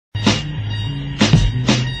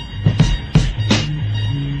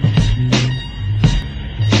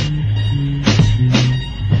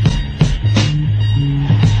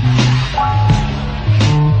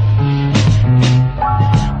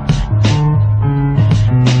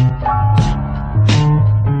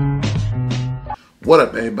What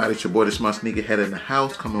up, everybody? It's your boy, TheSmartSneakerhead, in the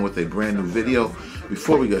house, coming with a brand new video.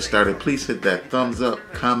 Before we get started, please hit that thumbs up,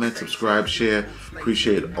 comment, subscribe, share.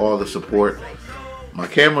 Appreciate all the support. My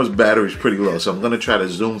camera's battery's pretty low, so I'm going to try to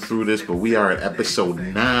zoom through this, but we are at episode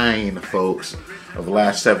 9, folks, of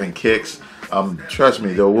Last 7 Kicks. Trust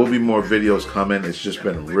me, there will be more videos coming. It's just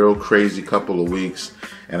been a real crazy couple of weeks,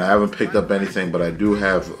 and I haven't picked up anything, but I do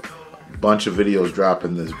have a bunch of videos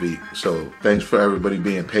dropping this week. So thanks for everybody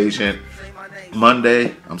being patient.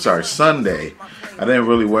 Sunday, I didn't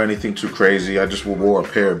really wear anything too crazy. I just wore a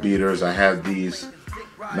pair of beaters. I have these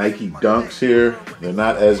Nike Dunks here. They're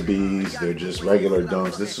not SBs, they're just regular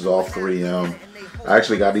Dunks. This is all 3M. I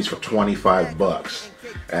actually got these for 25 bucks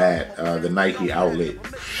at the Nike outlet.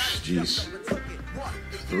 Jeez,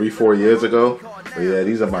 3-4 years ago. But yeah,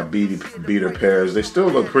 these are my beater pairs. They still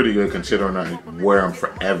look pretty good considering I wear them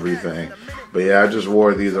for everything. But yeah, I just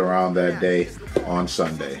wore these around that day on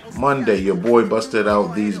Sunday. Monday, your boy busted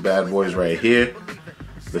out these bad boys right here.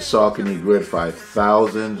 The Saucony Grid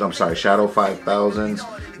 5000s. I'm sorry, Shadow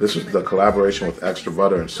 5000s. This was the collaboration with Extra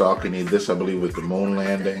Butter and Saucony. This, I believe, was the moon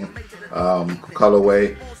landing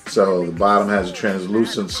colorway. So the bottom has a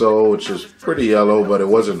translucent sole, which is pretty yellow, but it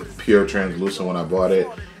wasn't pure translucent when I bought it.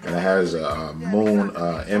 And it has a moon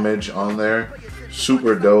image on there.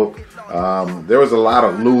 Super dope. There was a lot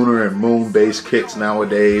of lunar and moon based kicks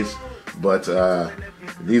nowadays, but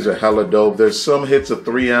these are hella dope. There's some hits of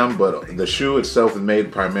 3M, but the shoe itself is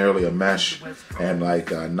made primarily of mesh and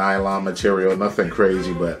like nylon material, nothing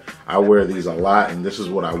crazy, but I wear these a lot, and this is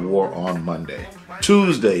what I wore on Monday.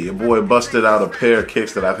 Tuesday, your boy busted out a pair of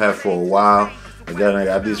kicks that I've had for a while. Again, I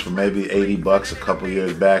got these for maybe 80 bucks a couple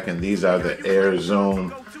years back, and these are the Air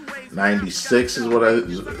Zoom 96 is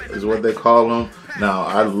what they call them. Now,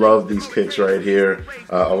 I love these kicks right here.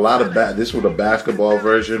 This was a basketball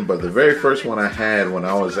version, but the very first one I had when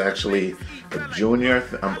I was actually a junior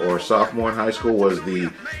or sophomore in high school was the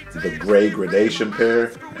gray gradation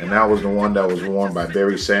pair, and that was the one that was worn by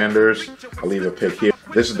Barry Sanders. I'll leave a pic here.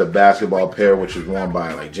 This is the basketball pair, which is worn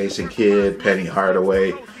by like Jason Kidd, Penny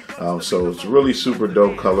Hardaway. So it's really super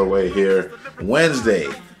dope colorway here. Wednesday,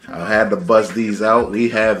 I had to bust these out. We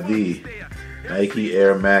have the Nike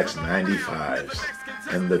Air Max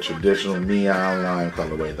 95s in the traditional neon lime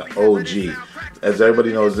colorway, the OG. As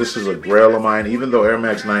everybody knows, this is a grail of mine. Even though Air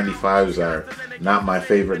Max 95s are not my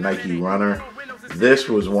favorite Nike runner, this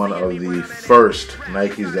was one of the first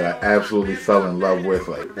Nikes that I absolutely fell in love with.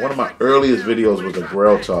 Like, one of my earliest videos was a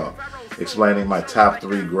Grail Talk, explaining my top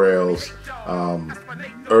 3 grails.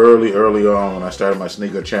 Early on when I started my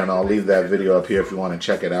sneaker channel. I'll leave that video up here if you want to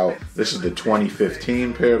check it out. This is the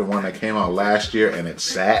 2015 pair, the one that came out last year, and it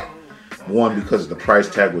sat. One, because the price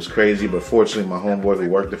tag was crazy, but fortunately my homeboy who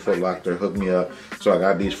worked at Foot Locker hooked me up, so I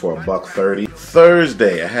got these for $1.30.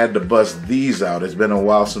 Thursday, I had to bust these out. It's been a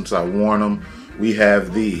while since I worn them. We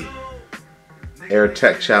have the Air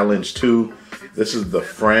Tech Challenge 2. This is the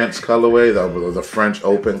France colorway, the French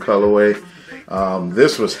Open colorway.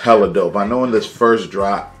 This was hella dope. I know when this first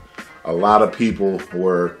dropped, a lot of people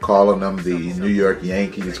were calling them the New York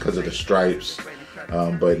Yankees because of the stripes.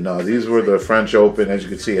 But no, these were the French Open. As you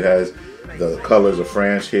can see, it has the colors of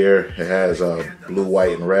France here. It has blue,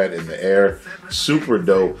 white, and red in the air. Super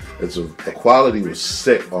dope. The quality was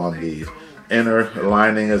sick on these. Inner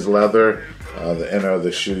lining is leather. The inner of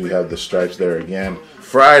the shoe, you have the stripes there again.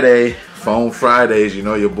 Friday, Foam Fridays, you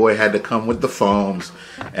know your boy had to come with the foams,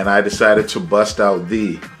 and I decided to bust out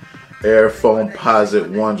the Air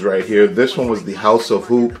Foamposite ones right here. This one was the House of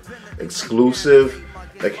Hoop exclusive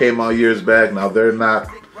that came out years back. Now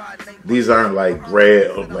these aren't like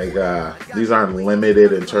these aren't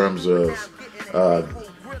limited in terms of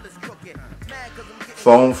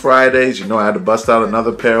Foam Fridays. You know, I had to bust out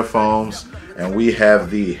another pair of foams, and we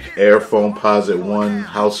have the Air Foamposite 1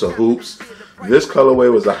 House of Hoops. This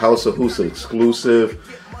colorway was a House of Hoops exclusive.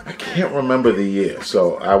 I can't remember the year,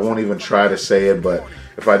 so I won't even try to say it, but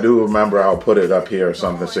if I do remember, I'll put it up here or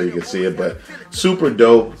something so you can see it. But super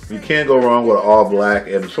dope. You can't go wrong with all black,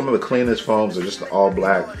 and some of the cleanest foams are just all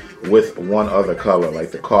black with one other color,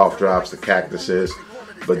 like the cough drops, the cactuses.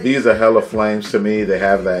 But these are hella flames to me. They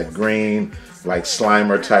have that green, like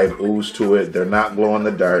Slimer type ooze to it. They're not glow in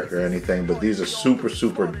the dark or anything, but these are super,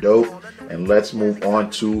 super dope. And let's move on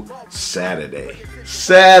to Saturday.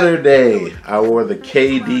 Saturday, I wore the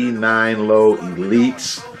KD9 Low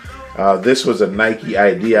Elites. This was a Nike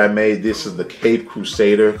ID I made. This is the Cape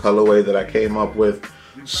Crusader colorway that I came up with.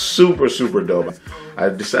 Super, super dope. I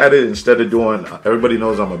decided instead of doing, everybody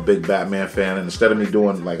knows I'm a big Batman fan, and instead of me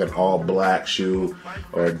doing like an all black shoe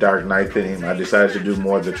or a Dark Knight theme, I decided to do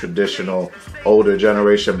more of the traditional older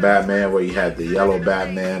generation Batman, where you had the yellow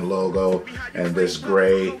Batman logo and this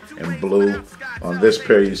gray and blue. On this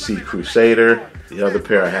pair you see Crusader. The other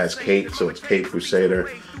pair has Cape, so it's Cape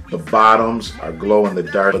Crusader. The bottoms are glow in the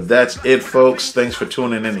dark. But that's it, folks. Thanks for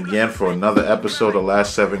tuning in again for another episode of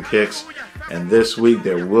Last 7 Kicks. And this week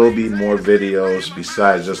there will be more videos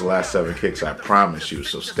besides just Last 7 Kicks, I promise you.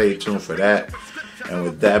 So stay tuned for that. And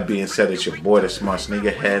with that being said, it's your boy, the Smart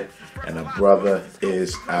Sneakerhead, and a brother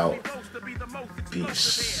is out.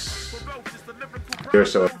 Peace.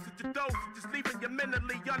 So